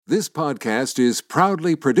This podcast is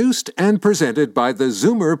proudly produced and presented by the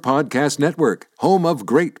Zoomer Podcast Network, home of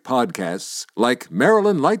great podcasts like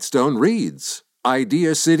Marilyn Lightstone Reads,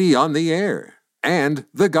 Idea City on the Air, and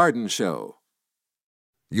The Garden Show.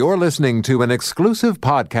 You're listening to an exclusive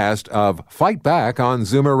podcast of Fight Back on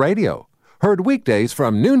Zoomer Radio, heard weekdays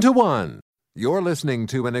from noon to 1. You're listening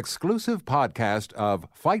to an exclusive podcast of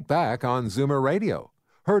Fight Back on Zoomer Radio,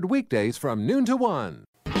 heard weekdays from noon to 1.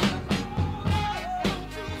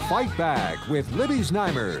 Fight Back with Libby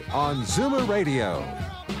Znaimer on Zoomer Radio.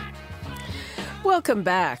 Welcome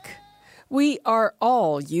back. We are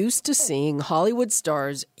all used to seeing Hollywood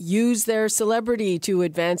stars use their celebrity to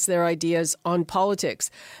advance their ideas on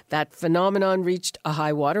politics. That phenomenon reached a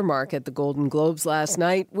high watermark at the Golden Globes last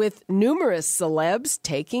night, with numerous celebs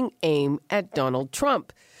taking aim at Donald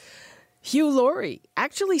Trump. Hugh Laurie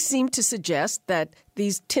actually seemed to suggest that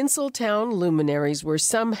these Tinseltown luminaries were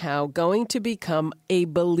somehow going to become a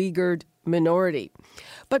beleaguered minority.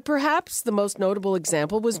 But perhaps the most notable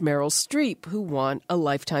example was Meryl Streep, who won a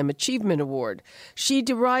Lifetime Achievement Award. She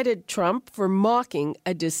derided Trump for mocking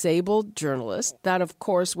a disabled journalist. That, of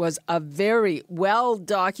course, was a very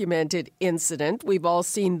well-documented incident. We've all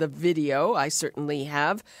seen the video. I certainly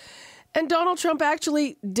have. And Donald Trump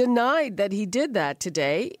actually denied that he did that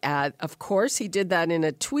today. Of course, he did that in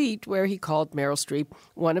a tweet where he called Meryl Streep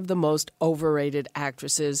one of the most overrated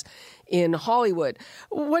actresses in Hollywood.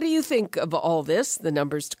 What do you think of all this? The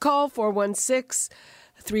numbers to call,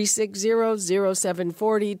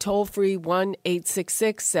 416-360-0740, toll-free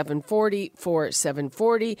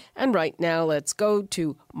 1-866-740-4740. And right now, let's go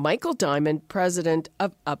to Michael Diamond, president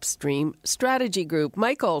of Upstream Strategy Group.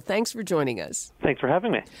 Michael, thanks for joining us. Thanks for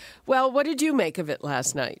having me. Well, what did you make of it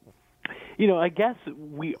last night? You know, I guess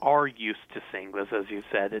we are used to seeing this, as you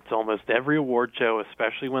said. It's almost every award show,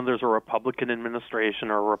 especially when there's a Republican administration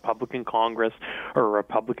or a Republican Congress or a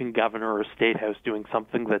Republican governor or state house doing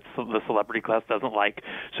something that the celebrity class doesn't like.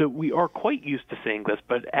 So we are quite used to seeing this,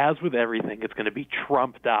 but as with everything, it's going to be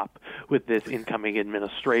trumped up with this incoming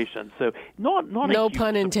administration. So not no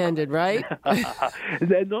pun intended, right?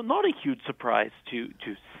 Not a huge surprise to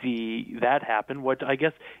see that happen. What I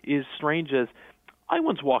guess is strange is I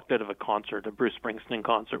once walked out of a Bruce Springsteen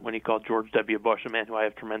concert, when he called George W. Bush, a man who I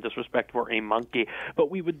have tremendous respect for, a monkey. But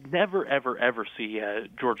we would never, ever, ever see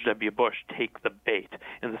George W. Bush take the bait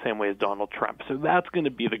in the same way as Donald Trump. So that's going to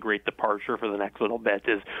be the great departure for the next little bit,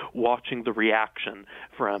 is watching the reaction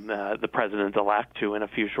from the president-elect, who in a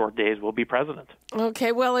few short days will be president.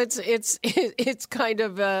 Okay, well, it's kind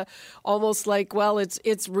of almost like, well,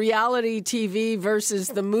 it's reality TV versus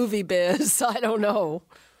the movie biz. I don't know.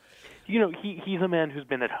 You know, he's a man who's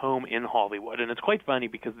been at home in Hollywood, and it's quite funny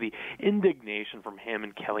because the indignation from him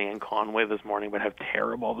and Kellyanne Conway this morning about how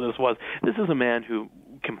terrible this was. This is a man who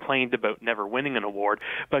complained about never winning an award,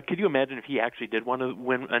 but could you imagine if he actually did want to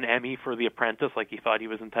win an Emmy for The Apprentice like he thought he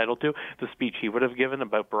was entitled to? The speech he would have given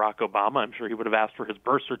about Barack Obama, I'm sure he would have asked for his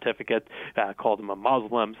birth certificate, called him a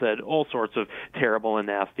Muslim, said all sorts of terrible and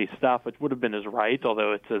nasty stuff, which would have been his right,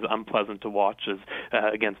 although it's as unpleasant to watch as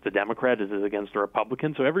against a Democrat as it is against a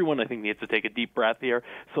Republican. So everyone, I think, needs to take a deep breath here.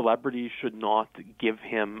 Celebrities should not give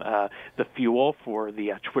him the fuel for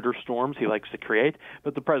the Twitter storms he likes to create,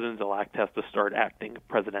 but the president-elect has to start acting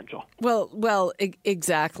presidential. Well,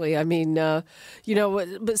 exactly. I mean, but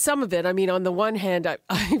some of it, I mean, on the one hand,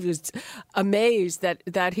 I was amazed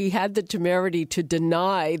that he had the temerity to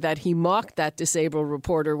deny that he mocked that disabled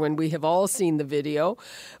reporter when we have all seen the video.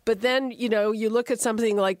 But then, you look at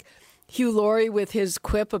something like Hugh Laurie with his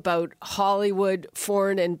quip about Hollywood,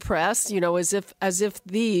 foreign and press, as if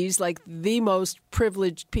these, like the most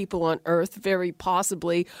privileged people on earth, very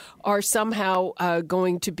possibly, are somehow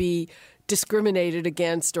going to be discriminated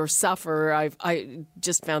against or suffer. I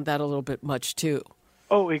just found that a little bit much too.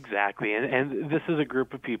 Oh, exactly. And this is a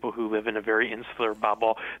group of people who live in a very insular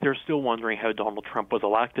bubble. They're still wondering how Donald Trump was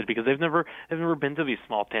elected because they've never been to these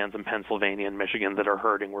small towns in Pennsylvania and Michigan that are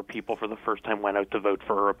hurting, where people for the first time went out to vote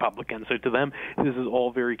for a Republican. So to them, this is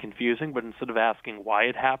all very confusing. But instead of asking why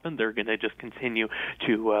it happened, they're going to just continue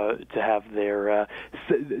to have their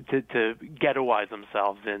to ghettoize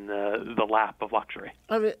themselves in the lap of luxury.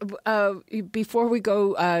 Before we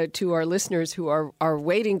go to our listeners who are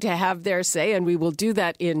waiting to have their say, and we will do that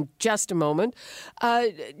in just a moment.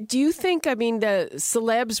 Do you think, the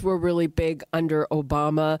celebs were really big under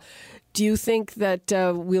Obama. Do you think that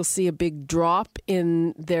we'll see a big drop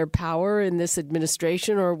in their power in this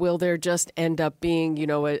administration, or will there just end up being,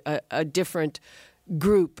 a different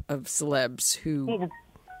group of celebs who...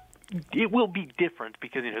 it will be different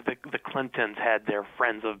because the Clintons had their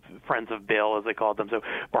friends of Bill, as they called them, so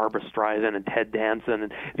Barbara Streisand and Ted Danson,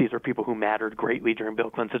 and these are people who mattered greatly during Bill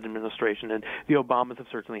Clinton's administration, and the Obamas have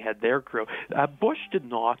certainly had their crew. Bush did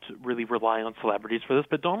not really rely on celebrities for this,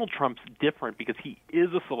 but Donald Trump's different because he is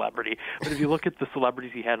a celebrity. But if you look at the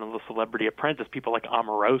celebrities he had on The Celebrity Apprentice, people like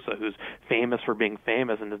Omarosa, who's famous for being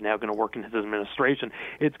famous and is now going to work in his administration,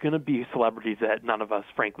 it's going to be celebrities that none of us,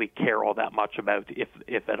 frankly, care all that much about,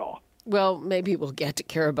 if at all. Well, maybe we'll get to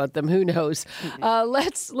care about them. Who knows?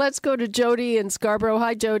 Let's go to Jody in Scarborough.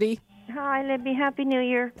 Hi, Jody. Hi, Libby. Happy New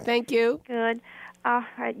Year. Thank you. Good.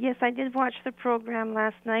 Yes, I did watch the program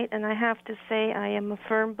last night, and I have to say I am a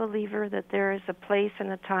firm believer that there is a place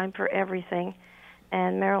and a time for everything.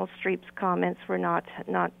 And Meryl Streep's comments were not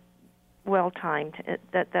well timed.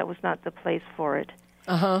 That was not the place for it.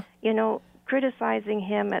 Uh-huh. Criticizing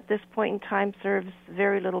him at this point in time serves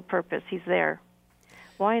very little purpose. He's there.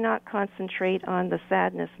 Why not concentrate on the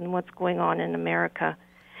sadness and what's going on in America?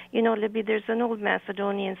 Libby, there's an old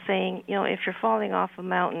Macedonian saying, if you're falling off a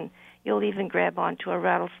mountain, you'll even grab onto a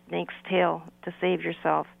rattlesnake's tail to save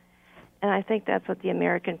yourself. And I think that's what the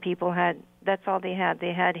American people had. That's all they had.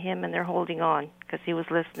 They had him, and they're holding on because he was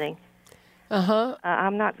listening. Uh-huh.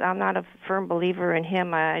 I'm not a firm believer in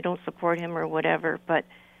him. I don't support him or whatever, but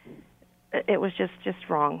it was just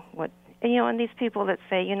wrong. And these people that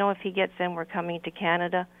say, if he gets in, we're coming to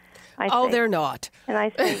Canada. They're not. And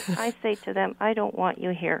I say to them, I don't want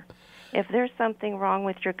you here. If there's something wrong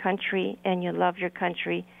with your country and you love your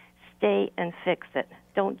country, stay and fix it.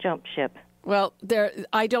 Don't jump ship. Well,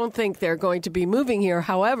 I don't think they're going to be moving here.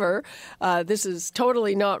 However, this is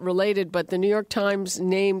totally not related, but the New York Times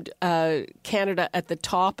named Canada at the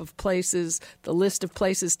top of places, the list of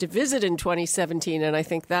places to visit in 2017, and I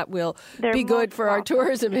think that will be good for our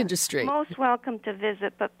tourism industry. Most welcome to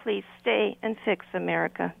visit, but please stay and fix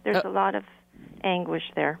America. There's a lot of anguish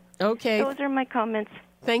there. Okay. Those are my comments.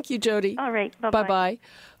 Thank you, Jody. All right. Bye-bye. Bye-bye.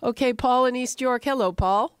 Okay, Paul in East York. Hello,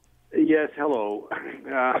 Paul. Yes, hello.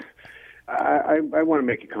 I want to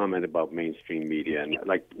make a comment about mainstream media and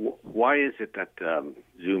why is it that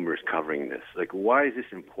Zoomer is covering this? Why is this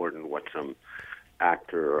important? What some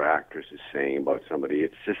actor or actress is saying about somebody?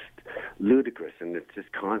 It's just ludicrous and it's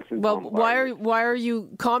just constant. Well, why are you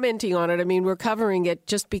commenting on it? I mean, we're covering it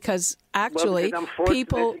just because actually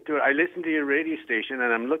people. I listen to your radio station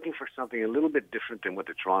and I'm looking for something a little bit different than what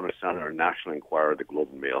the Toronto Sun or National Enquirer or the Globe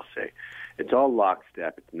and Mail say. It's all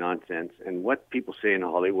lockstep. It's nonsense. And what people say in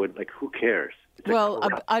Hollywood, who cares?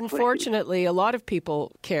 Unfortunately, a lot of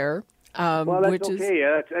people care. Well, that's okay.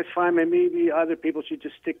 Yeah, that's fine. Maybe other people should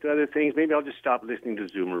just stick to other things. Maybe I'll just stop listening to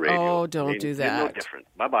Zoomer Radio. Oh, don't do that. No different.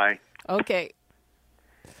 Bye-bye. Okay.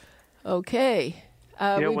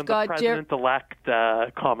 When the president-elect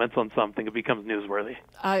comments on something, it becomes newsworthy.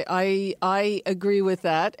 I agree with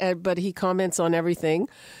that, but he comments on everything,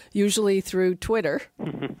 usually through Twitter.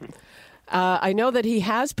 I know that he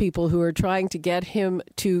has people who are trying to get him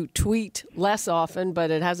to tweet less often, but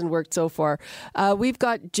it hasn't worked so far. We've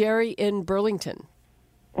got Jerry in Burlington.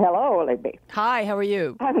 Hello, Libby. Hi, how are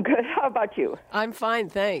you? I'm good. How about you? I'm fine,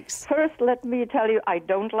 thanks. First, let me tell you, I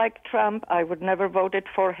don't like Trump. I would never voted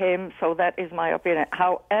for him, so that is my opinion.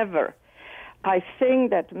 However, I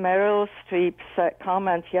think that Meryl Streep's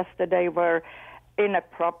comments yesterday were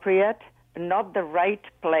inappropriate, not the right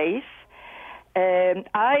place.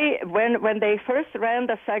 When they first ran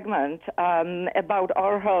the segment about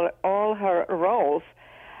all her roles,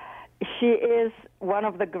 she is one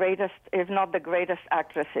of the greatest, if not the greatest,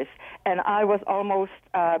 actresses. And I was almost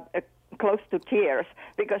close to tears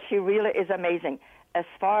because she really is amazing as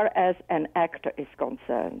far as an actor is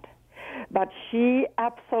concerned. But she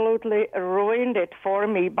absolutely ruined it for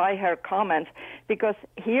me by her comments because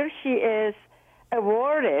here she is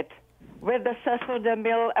awarded with the Cecil B.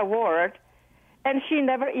 DeMille Award, and she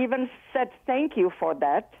never even said thank you for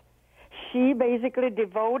that. She basically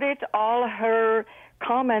devoted all her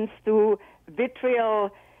comments to vitriol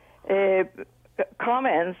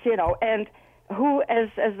comments, and who, as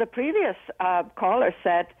the previous caller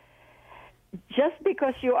said, just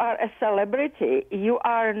because you are a celebrity, you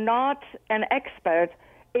are not an expert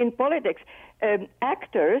in politics.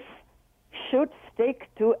 Actors should stick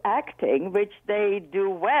to acting, which they do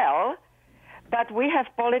well, but we have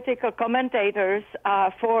political commentators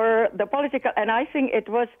for the political, and I think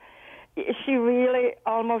she really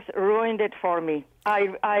almost ruined it for me.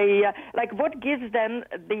 I what gives them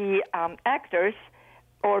the actors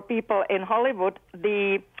or people in Hollywood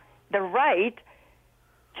the right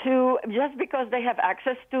to, just because they have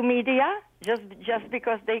access to media, just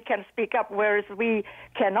because they can speak up, whereas we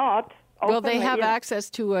cannot Well, they have Openly, access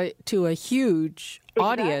to a huge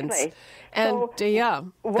audience, and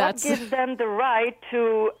so what gives them the right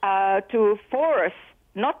to force,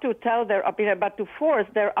 not to tell their opinion, but to force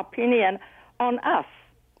their opinion on us?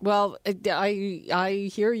 Well, I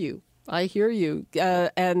hear you. I hear you.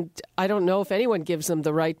 And I don't know if anyone gives them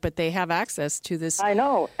the right, but they have access to this. I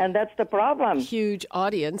know, and that's the problem. Huge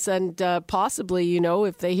audience. And possibly,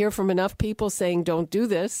 if they hear from enough people saying, don't do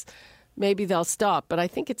this, maybe they'll stop. But I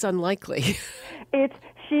think it's unlikely.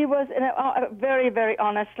 She was, very, very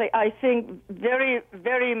honestly, I think very,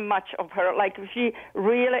 very much of her, like she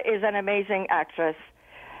really is an amazing actress.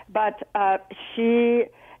 But she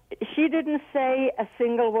didn't say a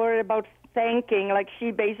single word about thanking. Like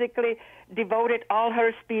she basically devoted all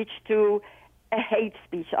her speech to a hate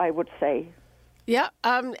speech, I would say. Yeah,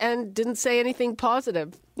 and didn't say anything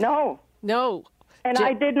positive. No. And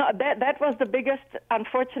I did not. That was the biggest,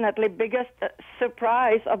 unfortunately,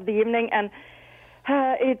 surprise of the evening, and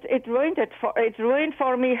it ruined it. It ruined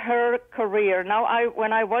for me her career. Now,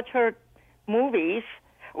 when I watch her movies,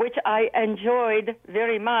 which I enjoyed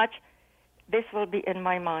very much, this will be in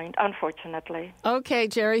my mind, unfortunately. Okay,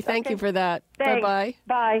 Jerry, thank you for that. Thanks.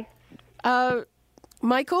 Bye-bye. Bye.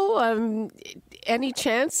 Michael, any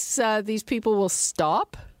chance these people will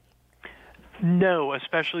stop? No,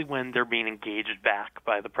 especially when they're being engaged back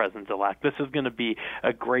by the president-elect. This is going to be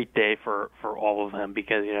a great day for all of them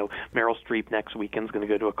because, Meryl Streep next weekend is going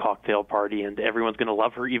to go to a cocktail party, and everyone's going to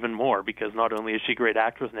love her even more because not only is she a great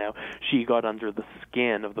actress now, she got under the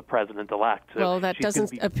skin of the president-elect. So well, that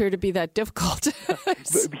doesn't appear to be that difficult. But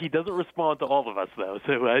he doesn't respond to all of us, though,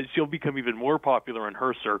 so she'll become even more popular in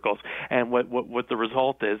her circles. And what the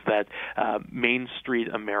result is that Main Street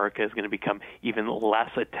America is going to become even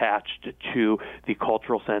less attached to the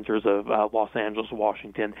cultural centers of Los Angeles,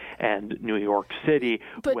 Washington, and New York City.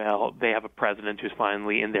 Well, they have a president who's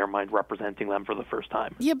finally, in their mind, representing them for the first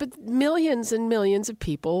time. Yeah, but millions and millions of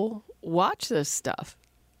people watch this stuff.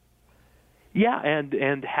 Yeah,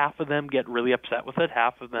 and half of them get really upset with it.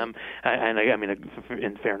 Half of them, and I mean,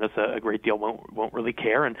 in fairness, a great deal won't really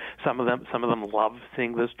care. And some of them love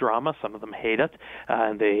seeing this drama. Some of them hate it,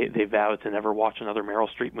 and they vow to never watch another Meryl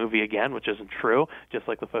Streep movie again, which isn't true. Just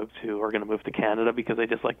like the folks who are going to move to Canada because they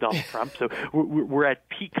dislike Donald Trump. So we're at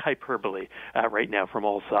peak hyperbole right now from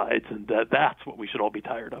all sides, and that's what we should all be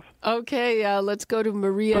tired of. Okay, let's go to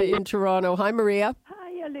Maria in Toronto. Hi, Maria.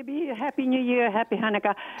 Libby, Happy New Year, Happy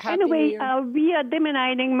Hanukkah. Happy anyway, New Year. We are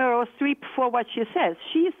demonizing Meryl Streep for what she says.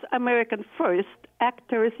 She's American first.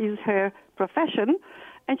 Actress is her profession,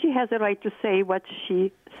 and she has a right to say what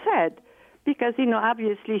she said. Because,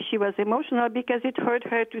 obviously she was emotional because it hurt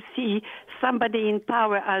her to see somebody in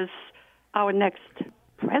power as our next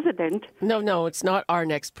president. No, it's not our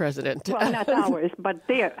next president. Well, not ours, but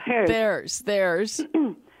hers. Theirs.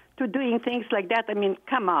 To doing things like that, I mean,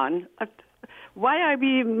 come on. Why are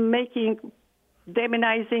we demonizing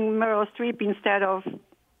Meryl Streep instead of,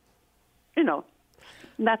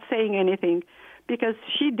 not saying anything? Because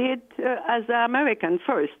she did as an American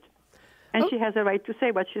first, and she has a right to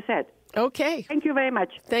say what she said. Okay. Thank you very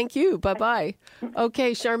much. Thank you. Bye-bye.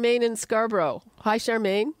 Okay, Charmaine in Scarborough. Hi,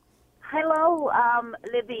 Charmaine. Hello,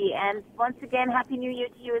 Libby, and once again, Happy New Year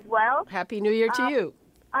to you as well. Happy New Year to you.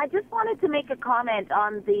 I just wanted to make a comment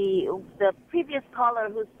on the previous caller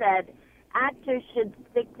who said actors should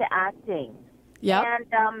stick to acting. Yeah.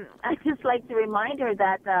 And I'd just like to remind her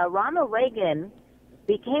that Ronald Reagan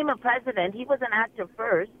became a president. He was an actor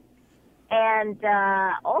first. And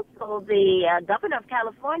also the governor of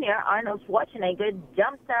California, Arnold Schwarzenegger,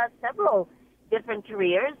 jumped several different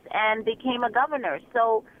careers and became a governor.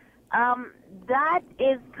 So that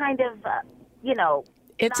is kind of,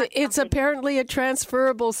 It's apparently a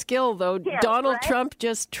transferable skill, though. Donald Trump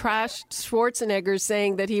just trashed Schwarzenegger,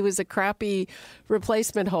 saying that he was a crappy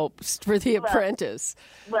replacement hope for The Apprentice.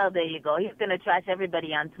 Well, there you go. He's going to trash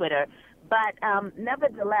everybody on Twitter. But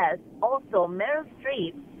nevertheless, also, Meryl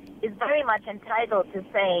Streep is very much entitled to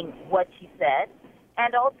saying what she said,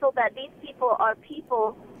 and also that these people are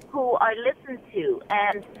people who are listened to,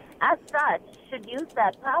 and as such should use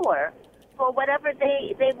that power for whatever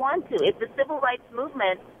they want to. If the civil rights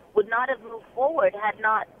movement would not have moved forward had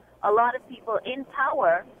not a lot of people in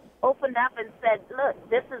power opened up and said, look,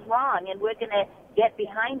 this is wrong, and we're going to get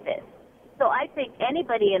behind this. So I think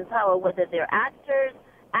anybody in power, whether they're actors,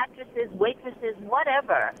 actresses, waitresses,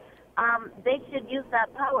 whatever, they should use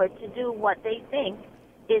that power to do what they think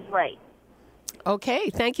is right. Okay,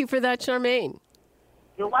 thank you for that, Charmaine.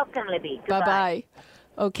 You're welcome, Libby. Goodbye. Bye-bye.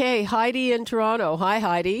 Okay, Heidi in Toronto. Hi,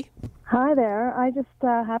 Heidi. Hi there. I just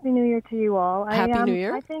Happy New Year to you all. Happy New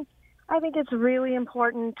Year. I think it's really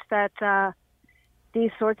important that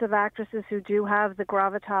these sorts of actresses who do have the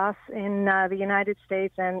gravitas in the United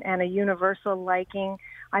States and a universal liking.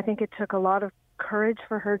 I think it took a lot of courage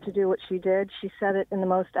for her to do what she did. She said it in the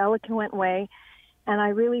most eloquent way, and I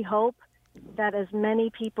really hope that as many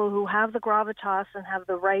people who have the gravitas and have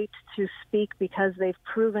the right to speak because they've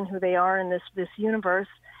proven who they are in this universe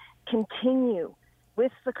continue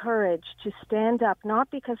with the courage to stand up, not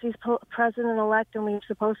because he's president-elect and we're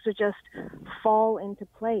supposed to just fall into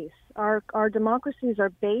place. Our democracies are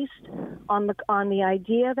based on the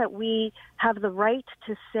idea that we have the right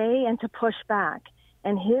to say and to push back.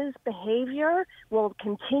 And his behavior will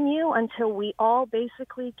continue until we all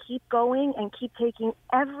basically keep going and keep taking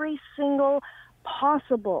every single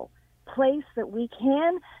possible place that we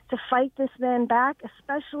can to fight this man back,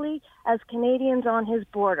 especially as Canadians on his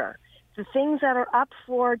border. The things that are up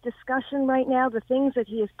for discussion right now, the things that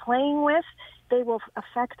he is playing with, they will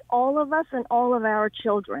affect all of us and all of our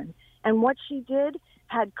children. And what she did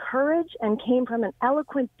had courage and came from an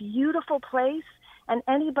eloquent, beautiful place. And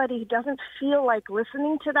anybody who doesn't feel like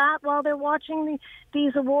listening to that while they're watching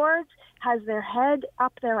these awards has their head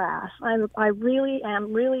up their ass. I really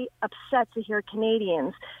am upset to hear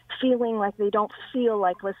Canadians feeling like they don't feel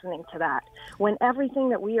like listening to that, when everything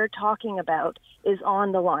that we are talking about is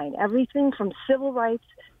on the line. Everything from civil rights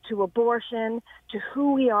to abortion to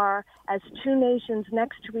who we are as two nations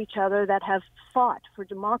next to each other that have fought for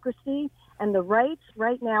democracy and the rights.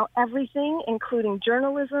 Right now, everything, including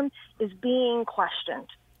journalism, is being questioned.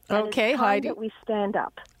 Okay, Heidi. That we stand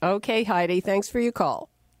up. Okay, Heidi. Thanks for your call.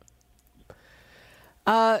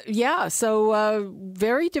 So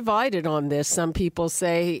very divided on this. Some people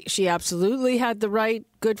say she absolutely had the right.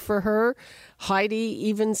 Good for her. Heidi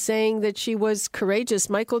even saying that she was courageous.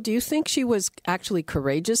 Michael, do you think she was actually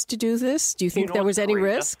courageous to do this? Do you think there was any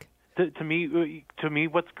risk? To me,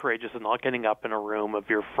 what's courageous is not getting up in a room of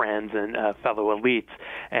your friends and fellow elites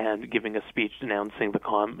and giving a speech denouncing the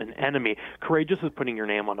common enemy. Courageous is putting your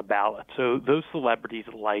name on a ballot. So those celebrities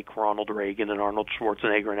like Ronald Reagan and Arnold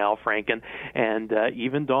Schwarzenegger and Al Franken and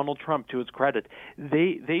even Donald Trump, to his credit,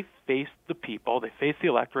 they faced the people, they faced the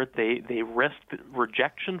electorate, they risked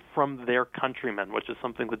rejection from their countrymen, which is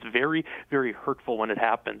something that's very, very hurtful when it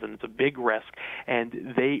happens, and it's a big risk,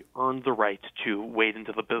 and they earned the right to wade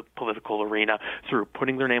into the political arena through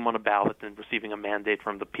putting their name on a ballot and receiving a mandate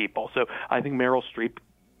from the people. So I think Meryl Streep,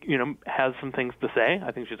 has some things to say.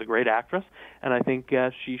 I think she's a great actress, and I think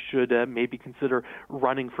she should maybe consider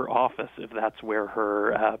running for office if that's where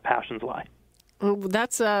her passions lie.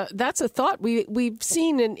 That's a thought. We've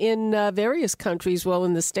seen in various countries, well,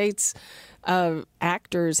 in the States,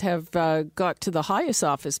 actors have got to the highest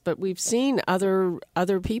office, but we've seen other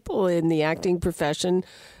people in the acting profession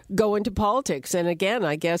go into politics. And again,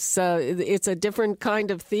 I guess it's a different kind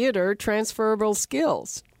of theater, transferable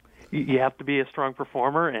skills. You have to be a strong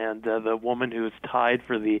performer, and the woman who's tied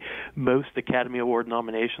for the most Academy Award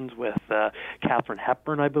nominations with Katharine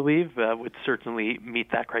Hepburn, I believe, would certainly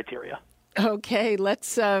meet that criteria. Okay,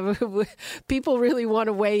 let's. People really want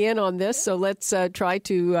to weigh in on this, so let's try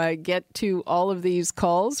to get to all of these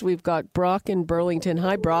calls. We've got Brock in Burlington.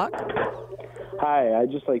 Hi, Brock. Hi,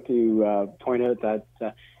 I'd just like to point out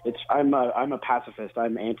that I'm a pacifist.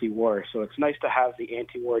 I'm anti-war, so it's nice to have the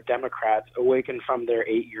anti-war Democrats awaken from their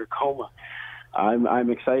 8-year coma. I'm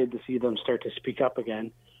excited to see them start to speak up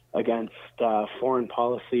again against foreign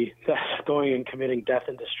policy that's going and committing death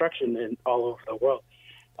and destruction all over the world.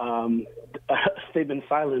 They've been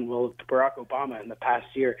silent. Well, Barack Obama in the past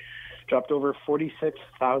year dropped over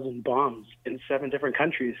 46,000 bombs in 7 different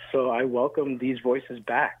countries. So I welcome these voices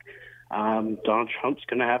back. Donald Trump's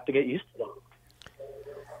going to have to get used to them.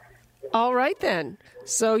 All right, then.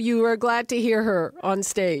 So you are glad to hear her on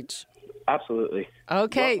stage? Absolutely.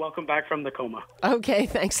 Okay. Welcome back from the coma. Okay,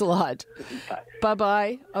 thanks a lot.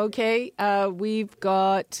 Bye-bye. Okay, we've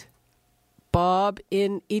got Bob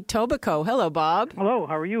in Etobicoke. Hello, Bob. Hello,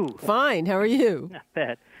 how are you? Fine, how are you? Not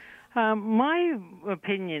bad. My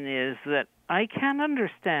opinion is that I can't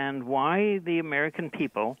understand why the American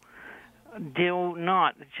people do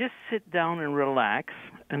not just sit down and relax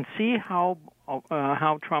and see how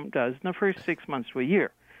Trump does in the first 6 months to a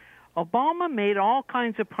year. Obama made all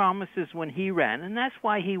kinds of promises when he ran, and that's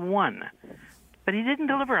why he won. But he didn't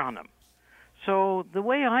deliver on them. So the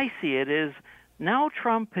way I see it is now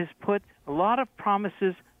Trump has put a lot of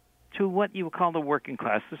promises to what you would call the working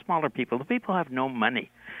class, the smaller people. The people have no money.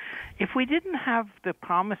 If we didn't have the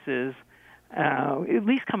promises at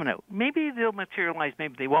least coming out, maybe they'll materialize,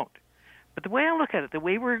 maybe they won't. But the way I look at it, the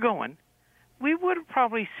way we're going, we would have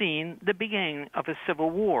probably seen the beginning of a civil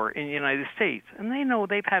war in the United States. And they know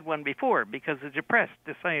they've had one before because the depressed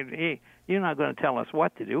decided, hey, you're not going to tell us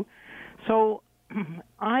what to do. So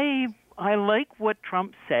I like what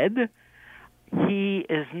Trump said. He's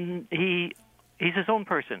his own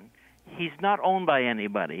person. He's not owned by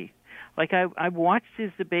anybody. Like I've watched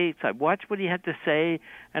his debates. I've watched what he had to say.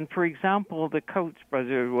 And for example, the Coates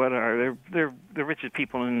brothers, they're the richest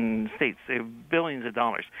people in the States. They have billions of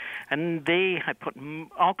dollars, and they had put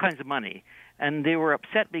all kinds of money. And they were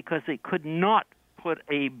upset because they could not put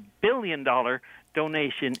a $1 billion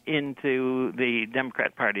donation into the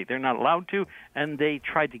Democrat Party. They're not allowed to, and they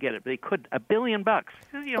tried to get it. They could. $1 billion.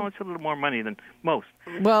 You know, it's a little more money than most.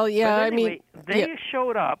 Well, yeah, but anyway, I mean, they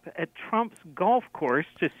showed up at Trump's golf course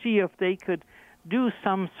to see if they could do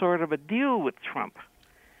some sort of a deal with Trump.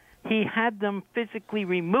 He had them physically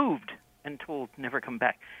removed and told never come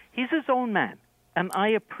back. He's his own man, and I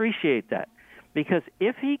appreciate that, because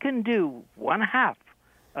if he can do one half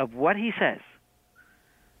of what he says,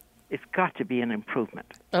 it's got to be an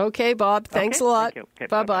improvement. Okay, Bob. Thanks a lot. Okay,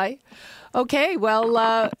 bye-bye. Okay,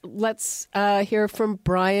 well, let's hear from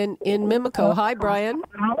Brian in Mimico. Hi, Brian.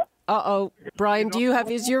 Uh-oh. Brian,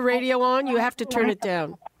 is your radio on? You have to turn it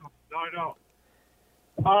down. No, I don't.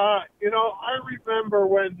 I remember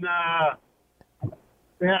when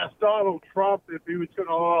they asked Donald Trump if he was going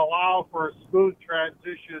to allow for a smooth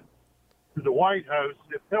transition to the White House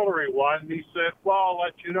if Hillary won. He said, well, I'll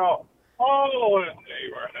let you know. Oh, and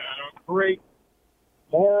they were had a great,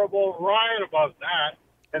 horrible riot about that.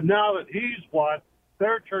 And now that he's won,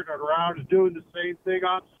 they're turning around and doing the same thing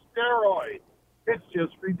on steroids. It's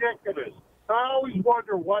just ridiculous. I always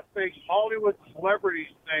wonder what makes Hollywood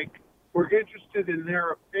celebrities think we're interested in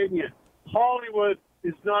their opinion. Hollywood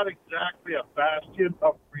is not exactly a bastion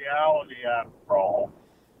of reality after all.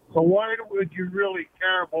 So why would you really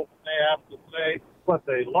care about what they have to say? But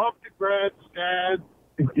they love to grandstand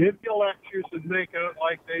and give you lectures and make out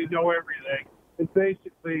like they know everything. And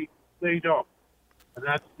basically, they don't. And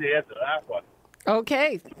that's the end of that one.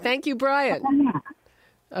 Okay. Thank you, Brian.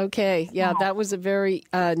 Okay. Yeah, that was a very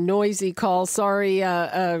noisy call. Sorry,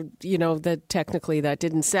 that technically that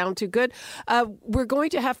didn't sound too good. We're going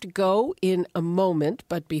to have to go in a moment.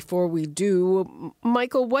 But before we do,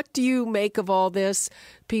 Michael, what do you make of all this?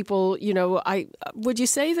 People, would you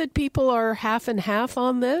say that people are half and half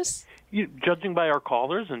on this? Judging by our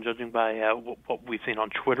callers and judging by what we've seen on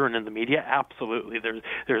Twitter and in the media, absolutely.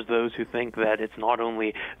 There's those who think that it's not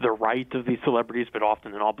only the right of these celebrities, but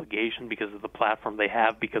often an obligation because of the platform they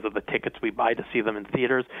have, because of the tickets we buy to see them in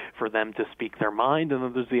theaters, for them to speak their mind. And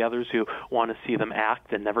then there's the others who want to see them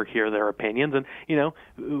act and never hear their opinions. And,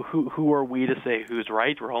 who are we to say who's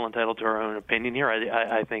right? We're all entitled to our own opinion here.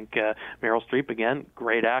 I think Meryl Streep, again,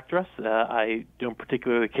 great actress. I don't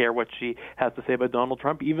particularly care what she has to say about Donald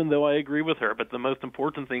Trump, even though I agree with her. But the most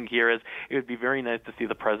important thing here is it would be very nice to see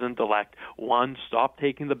the president-elect, 1, stop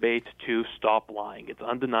taking the bait, 2, stop lying. It's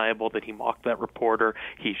undeniable that he mocked that reporter.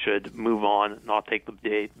 He should move on, not take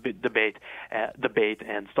the debate,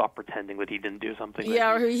 and stop pretending that he didn't do something.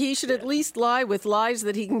 Yeah, or he should at least lie with lies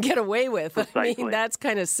that he can get away with. Precisely. I mean, that's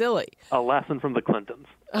kind of silly. A lesson from the Clintons.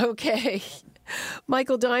 Okay.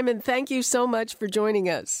 Michael Diamond, thank you so much for joining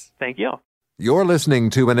us. Thank you. You're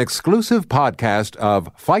listening to an exclusive podcast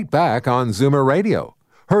of Fight Back on Zoomer Radio,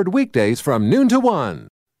 heard weekdays from noon to 1.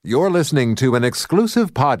 You're listening to an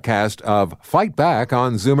exclusive podcast of Fight Back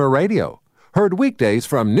on Zoomer Radio, heard weekdays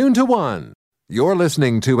from noon to 1. You're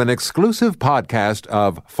listening to an exclusive podcast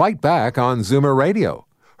of Fight Back on Zoomer Radio,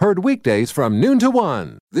 heard weekdays from noon to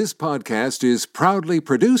 1. This podcast is proudly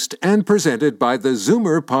produced and presented by the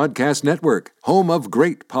Zoomer Podcast Network, home of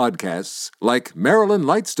great podcasts like Marilyn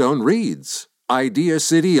Lightstone Reads, Idea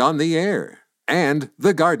City on the Air, and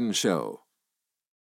The Garden Show.